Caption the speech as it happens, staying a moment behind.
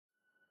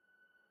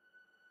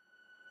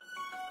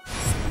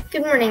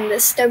Good morning,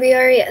 this is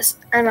WRES.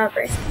 I'm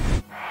Aubrey.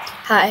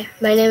 Hi,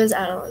 my name is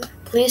Adeline.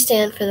 Please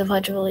stand for the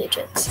Pledge of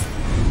Allegiance.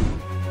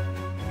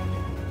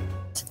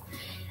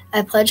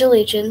 I pledge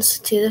allegiance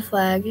to the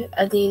flag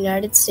of the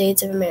United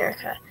States of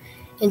America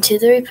and to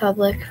the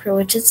republic for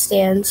which it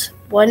stands,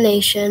 one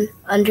nation,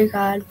 under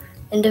God,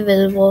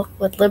 indivisible,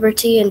 with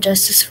liberty and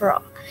justice for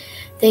all.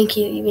 Thank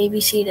you. You may be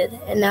seated.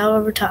 And now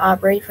over to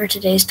Aubrey for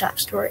today's top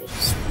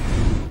stories.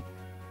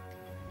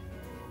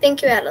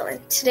 Thank you,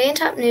 Adeline. Today in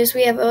top news,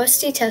 we have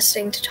OSD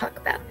testing to talk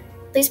about.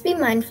 Please be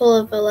mindful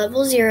of a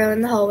level 0 in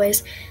the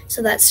hallways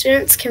so that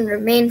students can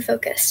remain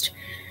focused.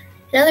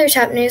 In other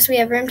top news, we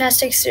have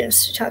roomtastic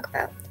students to talk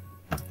about.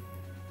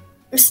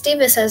 Ms.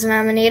 Davis has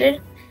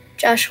nominated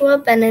Joshua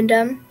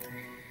Benedum,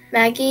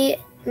 Maggie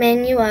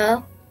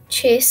Manuel,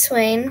 Chase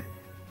Swain,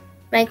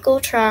 Michael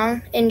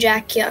Trong, and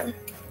Jack Young.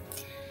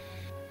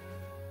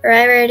 For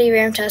iReady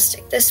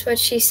Roomtastic, this is what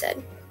she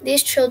said.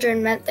 These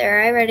children met their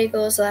iReady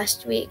goals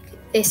last week.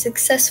 They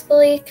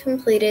successfully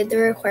completed the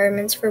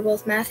requirements for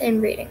both math and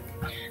reading.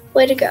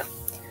 Way to go.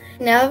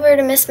 Now over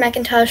to Ms.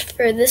 McIntosh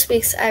for this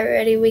week's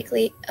iReady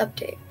Weekly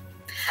Update.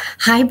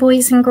 Hi,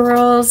 boys and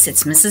girls.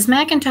 It's Mrs.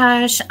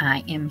 McIntosh.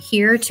 I am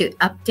here to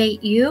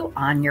update you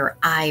on your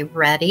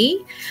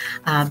iReady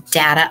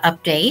data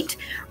update.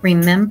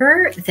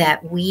 Remember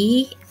that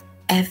we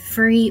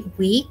every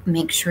week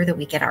make sure that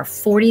we get our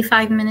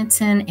 45 minutes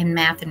in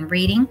math and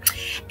reading,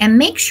 and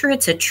make sure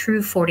it's a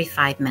true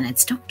 45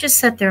 minutes. Don't just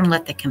sit there and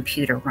let the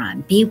computer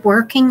run. Be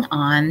working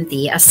on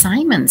the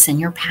assignments in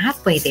your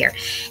pathway there.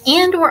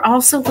 And we're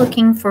also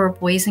looking for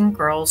boys and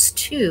girls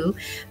to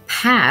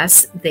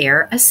pass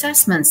their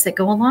assessments that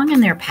go along in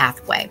their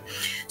pathway.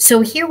 So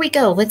here we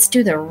go. Let's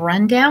do the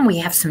rundown. We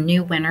have some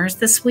new winners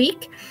this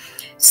week.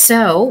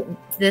 So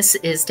this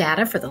is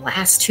data for the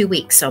last 2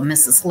 weeks. So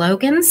Mrs.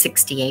 Logan,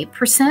 68%,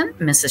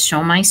 Mrs.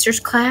 Schulmeister's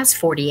class,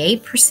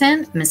 48%,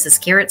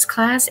 Mrs. Garrett's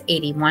class,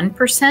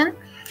 81%,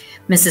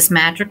 Mrs.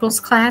 Madrigal's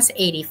class,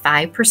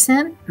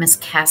 85%, Miss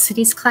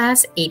Cassidy's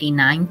class,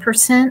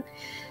 89%,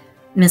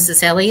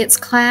 Mrs. Elliott's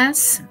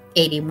class,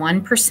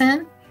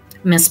 81%,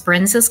 Miss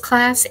Brenza's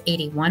class,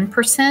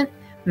 81%,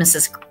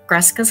 Mrs.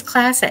 Greska's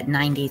class at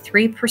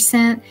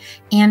 93%,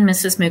 and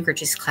Mrs.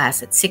 Mukherjee's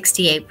class at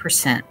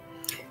 68%.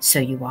 So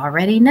you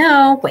already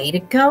know, way to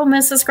go,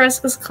 Mrs.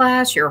 Greska's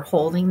class. You're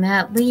holding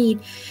that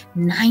lead,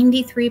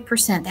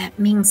 93%. That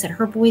means that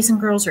her boys and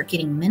girls are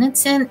getting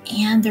minutes in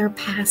and they're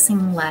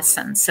passing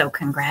lessons. So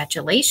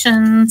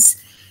congratulations.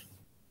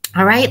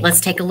 All right,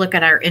 let's take a look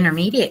at our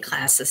intermediate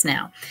classes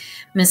now.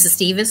 Mrs.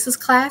 Davis's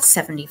class,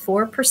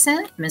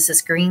 74%,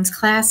 Mrs. Green's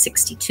class,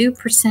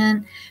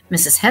 62%,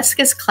 Mrs.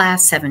 Heska's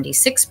class,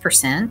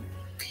 76%,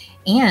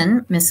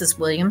 and Mrs.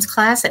 Williams'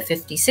 class at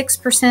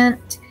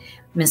 56%,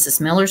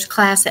 Mrs. Miller's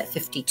class at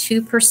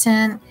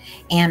 52%,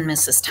 and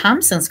Mrs.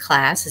 Thompson's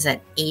class is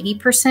at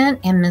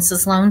 80%, and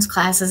Mrs. Lone's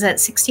class is at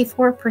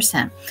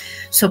 64%.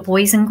 So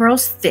boys and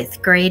girls,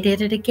 5th grade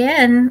did it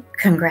again.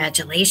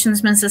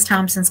 Congratulations, Mrs.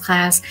 Thompson's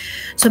class.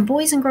 So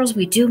boys and girls,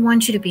 we do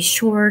want you to be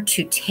sure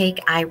to take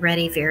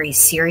iReady very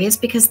serious,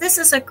 because this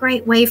is a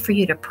great way for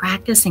you to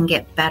practice and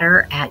get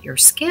better at your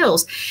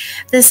skills.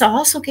 This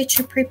also gets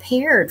you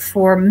prepared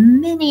for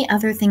many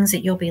other things that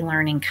you'll be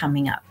learning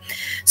coming up.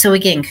 So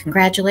again,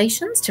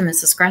 congratulations to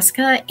Mrs.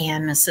 Greska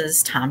and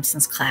Mrs.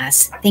 Thompson's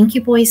class. Thank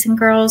you, boys and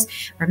girls.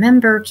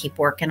 Remember, keep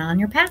working on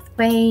your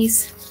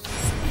pathways.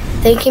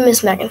 Thank you, Ms.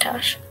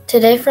 McIntosh.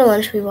 Today for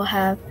lunch, we will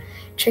have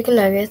chicken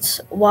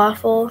nuggets,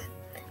 waffle,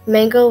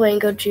 mango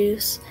wango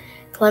juice,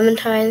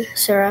 clementine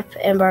syrup,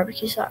 and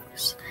barbecue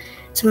sauce.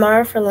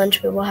 Tomorrow for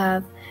lunch, we will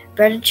have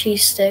breaded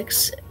cheese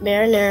sticks,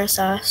 marinara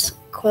sauce,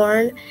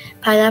 corn,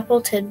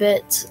 pineapple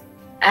tidbits,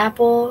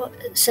 apple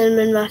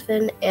cinnamon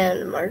muffin,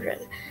 and margarine.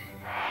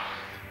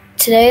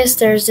 Today is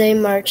Thursday,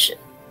 March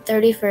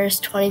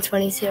 31st,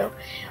 2022.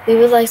 We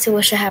would like to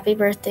wish a happy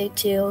birthday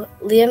to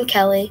Liam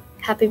Kelly.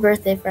 Happy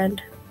birthday,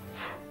 friend.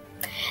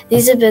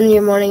 These have been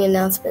your morning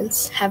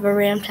announcements. Have a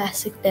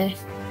ramtastic day.